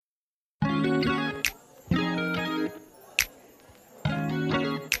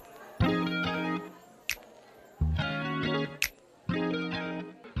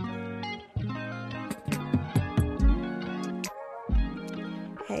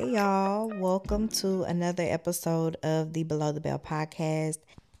Hey y'all, welcome to another episode of the Below the Bell podcast.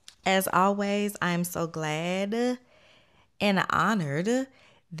 As always, I'm so glad and honored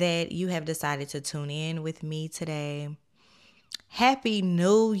that you have decided to tune in with me today. Happy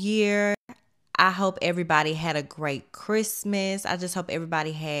New Year. I hope everybody had a great Christmas. I just hope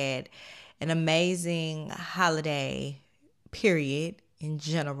everybody had an amazing holiday period in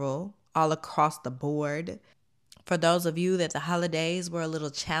general, all across the board. For those of you that the holidays were a little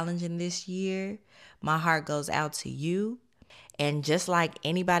challenging this year, my heart goes out to you. And just like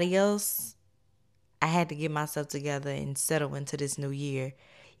anybody else, I had to get myself together and settle into this new year.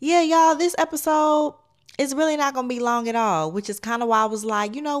 Yeah, y'all, this episode is really not going to be long at all, which is kind of why I was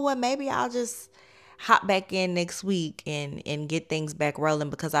like, you know what, maybe I'll just hop back in next week and get things back rolling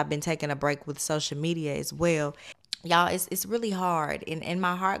because I've been taking a break with social media as well. Y'all, it's really hard, and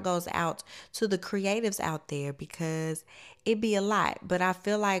my heart goes out to the creatives out there because it be a lot. But I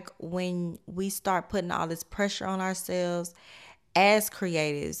feel like when we start putting all this pressure on ourselves as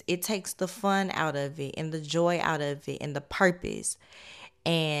creatives, it takes the fun out of it and the joy out of it and the purpose.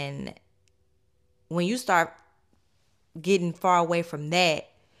 And when you start getting far away from that,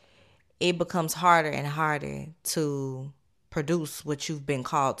 it becomes harder and harder to produce what you've been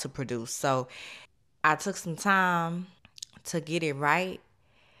called to produce. So I took some time to get it right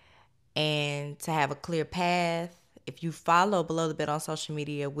and to have a clear path. If you follow Below the Belt on social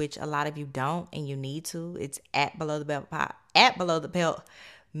media, which a lot of you don't and you need to, it's at Below the Belt at Below the Belt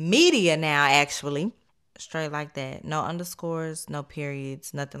Media now, actually. Straight like that. No underscores, no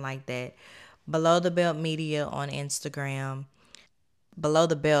periods, nothing like that. Below the Belt Media on Instagram. Below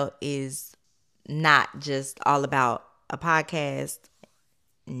the Belt is not just all about a podcast,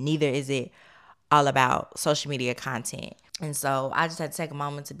 neither is it all about social media content. And so I just had to take a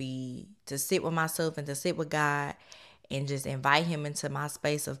moment to sit with myself and to sit with God and just invite him into my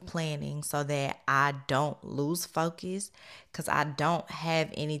space of planning so that I don't lose focus, because I don't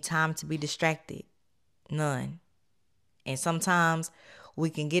have any time to be distracted. None. And sometimes we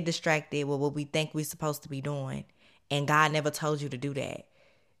can get distracted with what we think we're supposed to be doing. And God never told you to do that.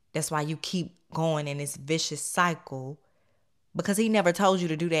 That's why you keep going in this vicious cycle, because he never told you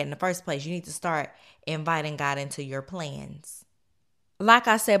to do that in the first place. You need to start inviting God into your plans. Like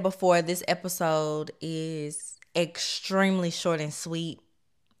I said before, this episode is extremely short and sweet.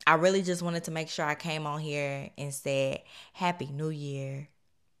 I really just wanted to make sure I came on here and said Happy New Year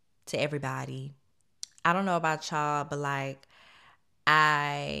to everybody. I don't know about y'all, but like,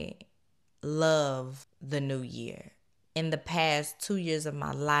 I love the new year. In the past 2 years of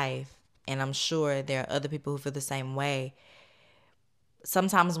my life, and I'm sure there are other people who feel the same way,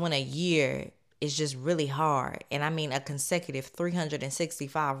 sometimes when a year is just really hard, and I mean a consecutive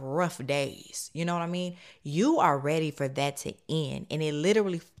 365 rough days, you know what I mean? You are ready for that to end, and it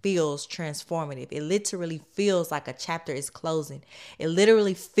literally feels transformative. It literally feels like a chapter is closing. It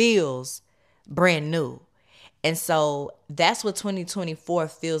literally feels brand new. And so that's what 2024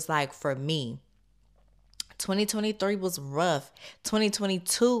 feels like for me. 2023 was rough.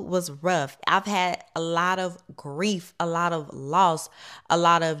 2022 was rough. I've had a lot of grief, a lot of loss, a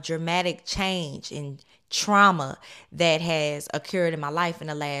lot of dramatic change and trauma that has occurred in my life in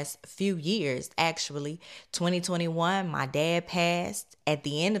the last few years. Actually, 2021, my dad passed at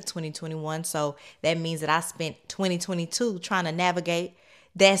the end of 2021. So that means that I spent 2022 trying to navigate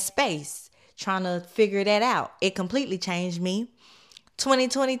that space, trying to figure that out. It completely changed me.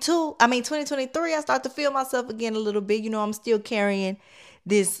 2023, I start to feel myself again a little bit. You know, I'm still carrying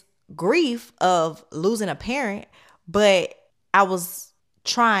this grief of losing a parent, but I was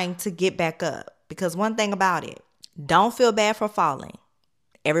trying to get back up, because one thing about it, don't feel bad for falling.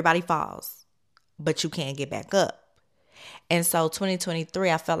 Everybody falls, but you can't get back up. And so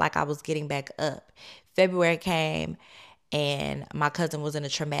 2023, I felt like I was getting back up. February came and my cousin was in a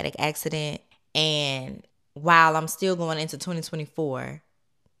traumatic accident, and while I'm still going into 2024,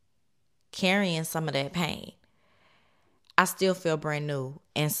 carrying some of that pain, I still feel brand new.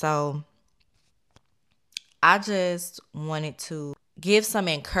 And so I just wanted to give some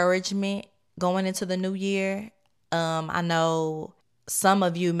encouragement going into the new year. I know some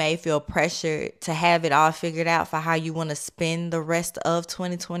of you may feel pressured to have it all figured out for how you want to spend the rest of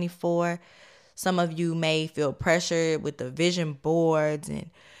 2024. Some of you may feel pressured with the vision boards and,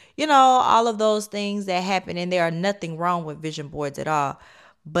 you know, all of those things that happen. And there are nothing wrong with vision boards at all.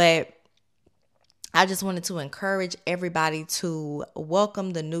 But I just wanted to encourage everybody to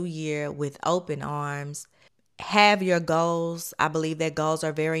welcome the new year with open arms. Have your goals. I believe that goals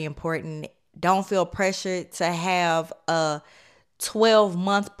are very important. Don't feel pressured to have a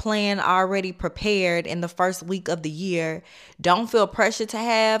 12-month plan already prepared in the first week of the year. Don't feel pressure to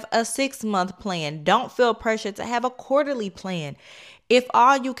have a 6-month plan. Don't feel pressure to have a quarterly plan. If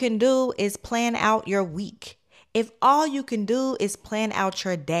all you can do is plan out your week, if all you can do is plan out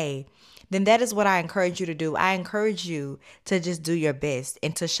your day, then that is what I encourage you to do. I encourage you to just do your best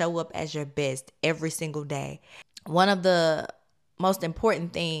and to show up as your best every single day. One of the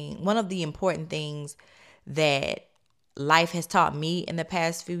important things that life has taught me in the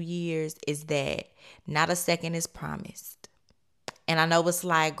past few years is that not a second is promised. And I know it's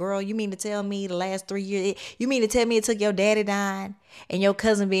like, girl, you mean to tell me the last 3 years, you mean to tell me it took your daddy dying and your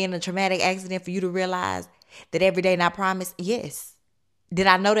cousin being in a traumatic accident for you to realize that every day not promised? Yes. Did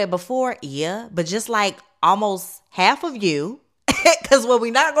I know that before? Yeah. But just like almost half of you, because what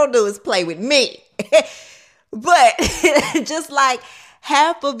we're not going to do is play with me. But just like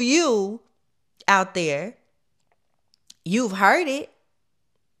half of you out there, you've heard it,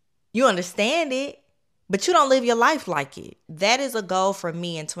 you understand it, but you don't live your life like it. That is a goal for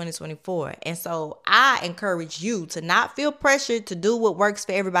me in 2024. And so I encourage you to not feel pressured to do what works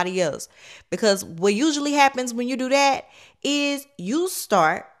for everybody else. Because what usually happens when you do that is you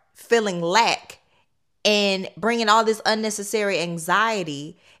start feeling lack and bringing all this unnecessary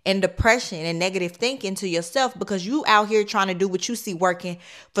anxiety and depression and negative thinking to yourself because you out here trying to do what you see working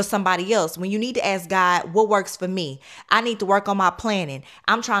for somebody else. When you need to ask God, what works for me? I need to work on my planning.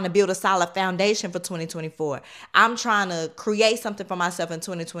 I'm trying to build a solid foundation for 2024. I'm trying to create something for myself in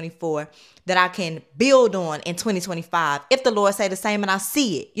 2024 that I can build on in 2025. If the Lord say the same and I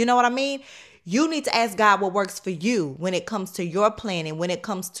see it, you know what I mean? You need to ask God what works for you when it comes to your planning, when it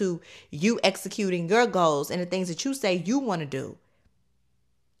comes to you executing your goals and the things that you say you want to do.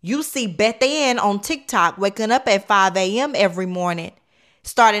 You see Beth Ann on TikTok waking up at 5 a.m. every morning,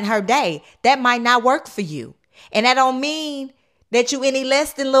 starting her day. That might not work for you. And that don't mean that you any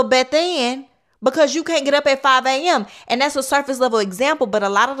less than little Beth Ann because you can't get up at 5 a.m. And that's a surface level example. But a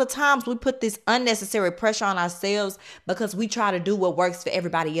lot of the times we put this unnecessary pressure on ourselves because we try to do what works for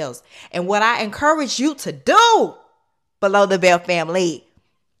everybody else. And what I encourage you to do, Below the Bell family,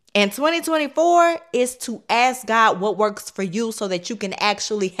 in 2024 is to ask God what works for you so that you can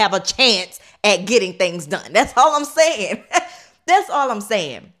actually have a chance at getting things done. That's all I'm saying. That's all I'm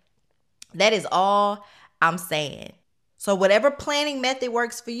saying. That is all I'm saying. So whatever planning method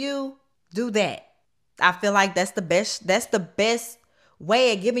works for you, do that. I feel like that's the best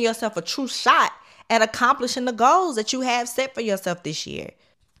way of giving yourself a true shot at accomplishing the goals that you have set for yourself this year.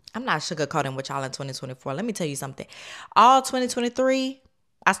 I'm not sugarcoating with y'all in 2024. Let me tell you something. All 2023,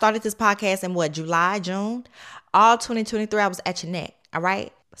 I started this podcast in July, June. All 2023, I was at your neck. All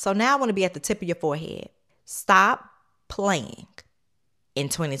right. So now I want to be at the tip of your forehead. Stop playing in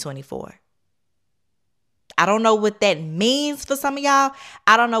 2024. I don't know what that means for some of y'all.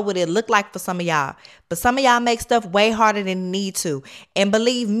 I don't know what it looked like for some of y'all. But some of y'all make stuff way harder than you need to. And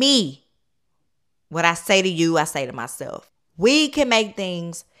believe me, what I say to you, I say to myself. We can make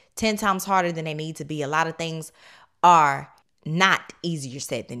things 10 times harder than they need to be. A lot of things are not easier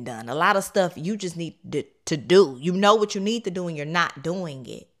said than done. A lot of stuff you just need to do. You know what you need to do and you're not doing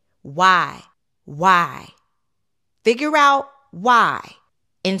it. Why? Figure out why.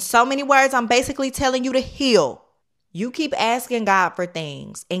 In so many words, I'm basically telling you to heal. You keep asking God for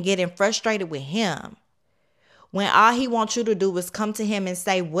things and getting frustrated with him when all he wants you to do is come to him and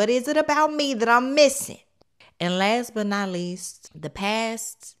say, what is it about me that I'm missing? And last but not least, the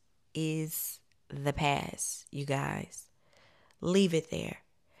past is the past, you guys. Leave it there.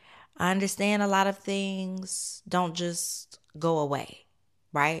 I understand a lot of things don't just go away,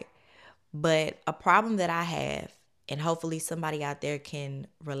 right? But a problem that I have, and hopefully somebody out there can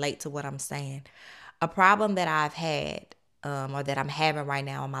relate to what I'm saying, a problem that I've had or that I'm having right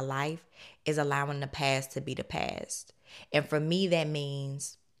now in my life is allowing the past to be the past. And for me, that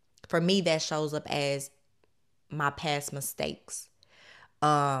shows up as my past mistakes.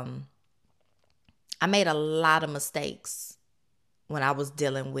 I made a lot of mistakes when I was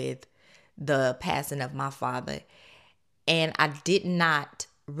dealing with the passing of my father. And I did not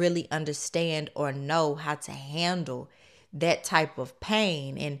really understand or know how to handle that type of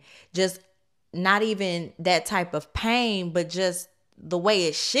pain. And just not even that type of pain, but just the way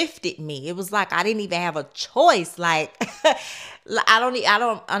it shifted me. It was like I didn't even have a choice. Like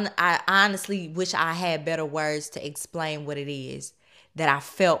I honestly wish I had better words to explain what it is that I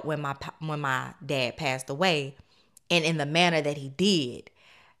felt when my dad passed away and in the manner that he did.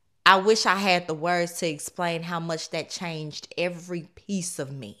 I wish I had the words to explain how much that changed every piece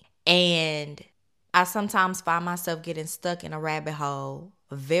of me. And I sometimes find myself getting stuck in a rabbit hole,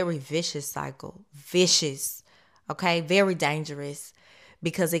 a very vicious cycle, vicious. Okay, very dangerous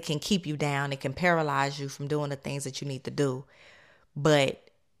because it can keep you down. It can paralyze you from doing the things that you need to do. But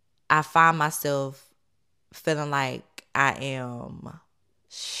I find myself feeling like I am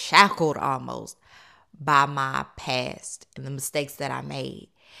shackled almost by my past and the mistakes that I made.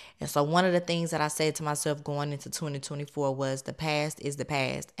 And so one of the things that I said to myself going into 2024 was the past is the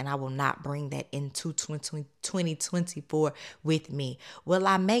past, and I will not bring that into 2024 with me. Will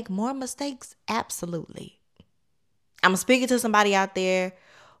I make more mistakes? Absolutely. I'm speaking to somebody out there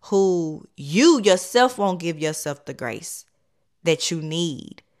who you yourself won't give yourself the grace that you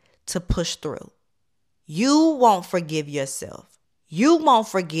need to push through. You won't forgive yourself. You won't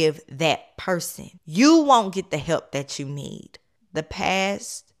forgive that person. You won't get the help that you need. The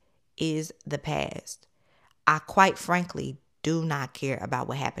past is the past. I quite frankly do not care about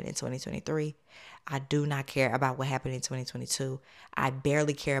what happened in 2023. I do not care about what happened in 2022. I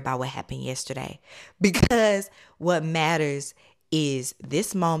barely care about what happened yesterday because what matters is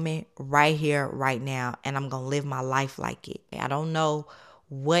this moment right here, right now, and I'm going to live my life like it. I don't know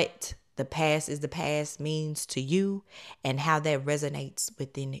what the past is the past means to you and how that resonates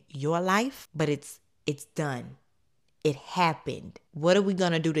within your life, but it's done. It happened. What are we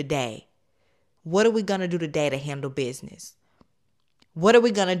going to do today? What are we going to do today to handle business? What are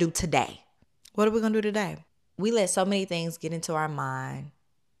we going to do today? What are we going to do today? We let so many things get into our mind,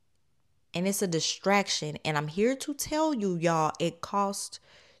 and it's a distraction. And I'm here to tell you, y'all, it costs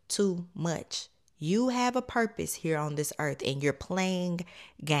too much. You have a purpose here on this earth, and you're playing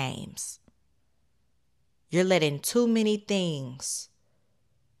games. You're letting too many things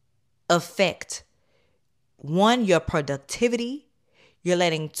affect, one, your productivity. You're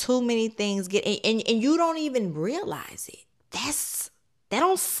letting too many things get, and you don't even realize it. That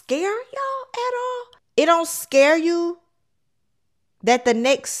don't scare y'all at all. It don't scare you that the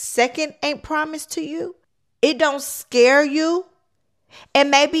next second ain't promised to you. It don't scare you. And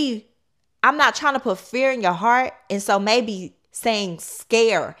maybe I'm not trying to put fear in your heart. And so maybe saying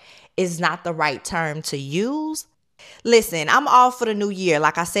scare is not the right term to use. Listen, I'm all for the new year,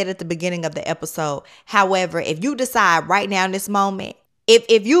 like I said at the beginning of the episode. However, if you decide right now in this moment,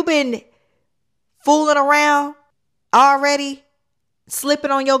 if you've been fooling around already,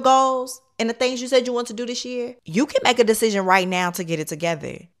 slipping on your goals and the things you said you want to do this year, you can make a decision right now to get it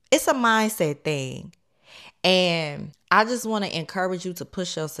together. It's a mindset thing. And I just want to encourage you to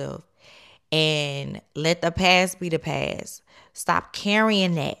push yourself and let the past be the past. Stop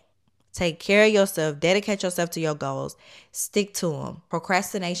carrying that. Take care of yourself. Dedicate yourself to your goals. Stick to them.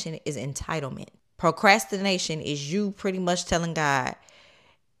 Procrastination is entitlement. Procrastination is you pretty much telling God,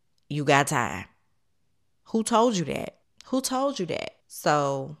 you got time. Who told you that? Who told you that?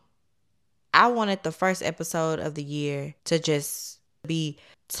 So I wanted the first episode of the year to just be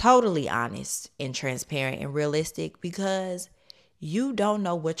totally honest and transparent and realistic because you don't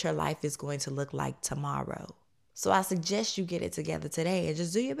know what your life is going to look like tomorrow. So I suggest you get it together today and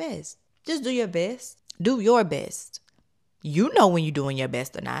just do your best. Just do your best. Do your best. You know when you're doing your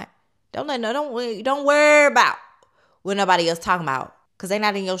best or not. Don't worry about what nobody else talking about because they're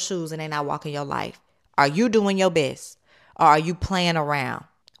not in your shoes and they're not walking your life. Are you doing your best? Or are you playing around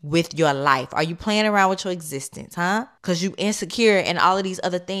with your life? Are you playing around with your existence, huh? Because you insecure and all of these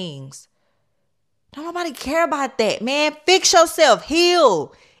other things. Don't nobody care about that, man. Fix yourself.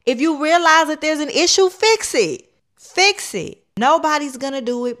 Heal. If you realize that there's an issue, fix it. Fix it. Nobody's going to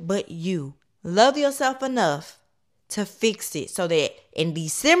do it but you. Love yourself enough to fix it so that in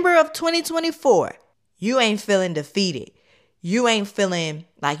December of 2024, you ain't feeling defeated. You ain't feeling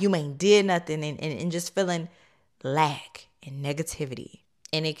like you ain't did nothing and just feeling lack and negativity.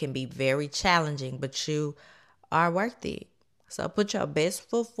 And it can be very challenging, but you are worth it. So put your best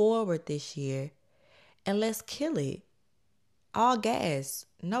foot forward this year and let's kill it. All gas,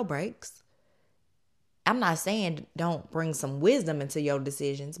 no brakes. I'm not saying don't bring some wisdom into your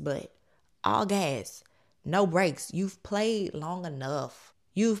decisions, but all gas, no brakes. You've played long enough.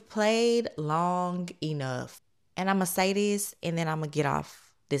 You've played long enough. And I'm going to say this and then I'm going to get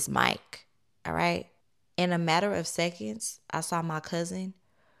off this mic. All right? In a matter of seconds, I saw my cousin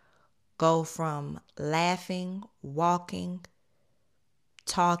go from laughing, walking,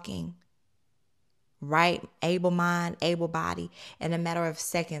 talking, right? Able mind, able body. In a matter of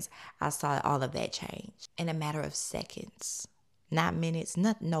seconds, I saw all of that change. In a matter of seconds. Not minutes,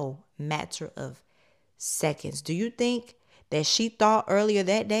 no matter of seconds. Do you think that she thought earlier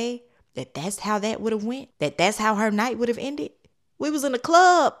that day that that's how that would have went? That that's how her night would have ended? We was in the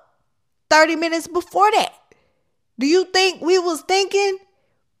club 30 minutes before that. Do you think we was thinking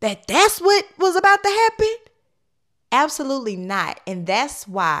that that's what was about to happen? Absolutely not. And that's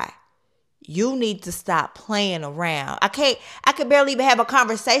why You need to stop playing around. I could barely even have a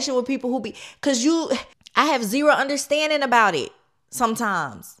conversation with people I have zero understanding about it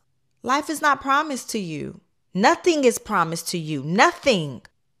sometimes. Life is not promised to you. Nothing is promised to you. Nothing.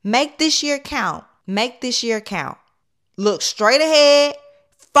 Make this year count. Make this year count. Look straight ahead,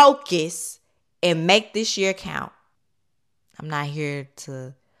 focus, and make this year count. I'm not here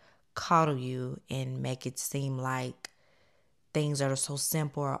to coddle you and make it seem like things are so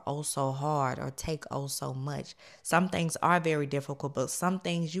simple or oh so hard or take oh so much. Some things are very difficult, but some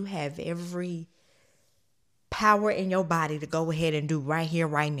things you have every power in your body to go ahead and do right here,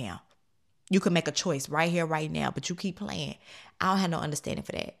 right now. You can make a choice right here, right now, but you keep playing. I don't have no understanding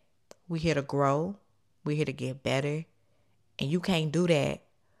for that. We're here to grow. We're here to get better. And you can't do that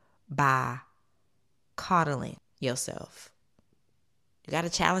by coddling yourself. You got to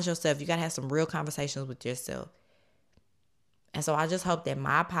challenge yourself. You got to have some real conversations with yourself. And so I just hope that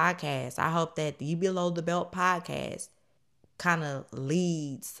my podcast, I hope that the Below the Belt podcast kind of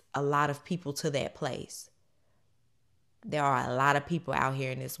leads a lot of people to that place. There are a lot of people out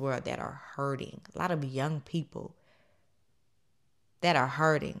here in this world that are hurting. A lot of young people that are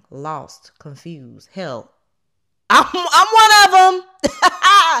hurting, lost, confused. Hell, I'm one of them.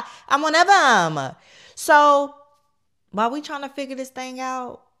 I'm one of them. So while we trying to figure this thing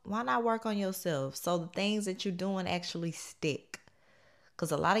out, why not work on yourself so the things that you're doing actually stick?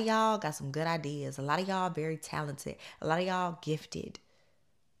 Because a lot of y'all got some good ideas. A lot of y'all very talented. A lot of y'all gifted.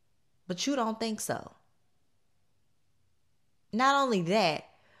 But you don't think so. Not only that,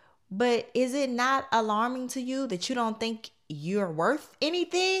 but is it not alarming to you that you don't think you're worth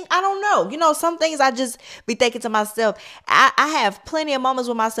anything? I don't know. Some things I just be thinking to myself. I have plenty of moments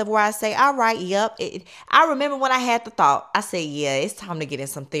with myself where I say, all right, yep. I remember when I had the thought, I said, yeah, it's time to get in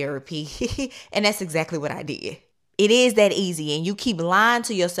some therapy. And that's exactly what I did. It is that easy. And you keep lying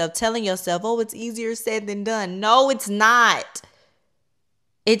to yourself, telling yourself, oh, it's easier said than done. No, it's not.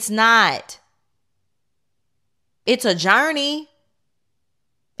 It's not. It's a journey.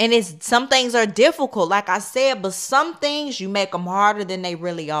 And some things are difficult, like I said, but some things you make them harder than they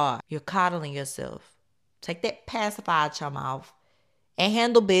really are. You're coddling yourself. Take that pacifier out your mouth and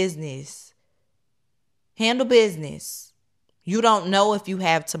handle business. Handle business. You don't know if you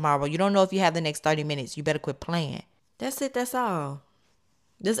have tomorrow. You don't know if you have the next 30 minutes. You better quit playing. That's it. That's all.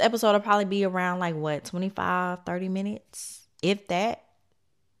 This episode will probably be around 25, 30 minutes. If that.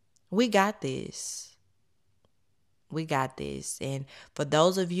 We got this. We got this. And for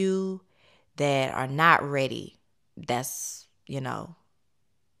those of you that are not ready, that's,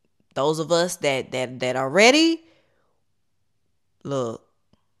 those of us that are ready, look,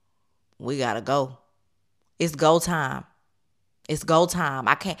 we got to go. It's go time. It's go time.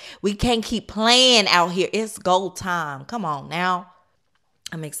 We can't keep playing out here. It's go time. Come on now.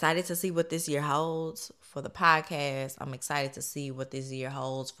 I'm excited to see what this year holds for the podcast. I'm excited to see what this year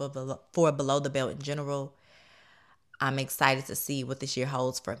holds for Below the Belt in general. I'm excited to see what this year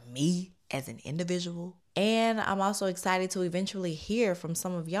holds for me as an individual. And I'm also excited to eventually hear from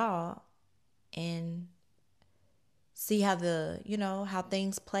some of y'all and see how how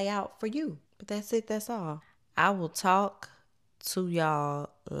things play out for you. But that's it. That's all. I will talk to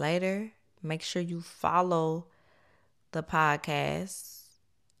y'all later. Make sure you follow the podcast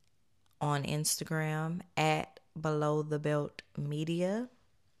on Instagram at Below the Belt Media.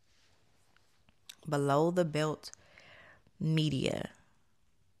 Below the Belt Media.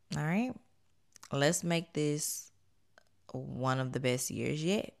 All right. Let's make this one of the best years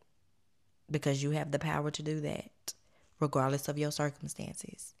yet, because you have the power to do that regardless of your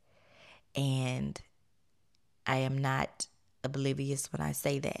circumstances. And I am not oblivious when I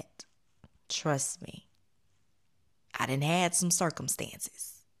say that. Trust me. I done had some circumstances.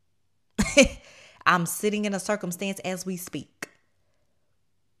 I'm sitting in a circumstance as we speak.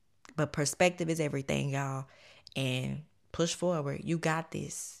 But perspective is everything, y'all. And push forward. You got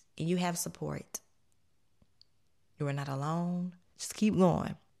this. And you have support. You are not alone. Just keep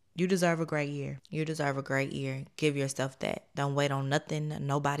going. You deserve a great year. You deserve a great year. Give yourself that. Don't wait on nothing,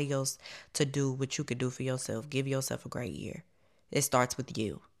 nobody else to do what you could do for yourself. Give yourself a great year. It starts with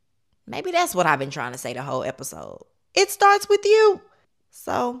you. Maybe that's what I've been trying to say the whole episode. It starts with you.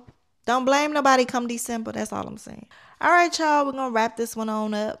 So don't blame nobody come December. That's all I'm saying. All right, y'all. We're going to wrap this one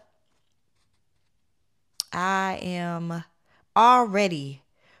on up. I am already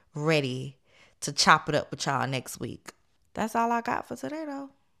ready to chop it up with y'all next week. That's all I got for today, though.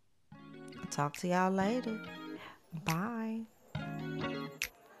 I'll talk to y'all later. Bye.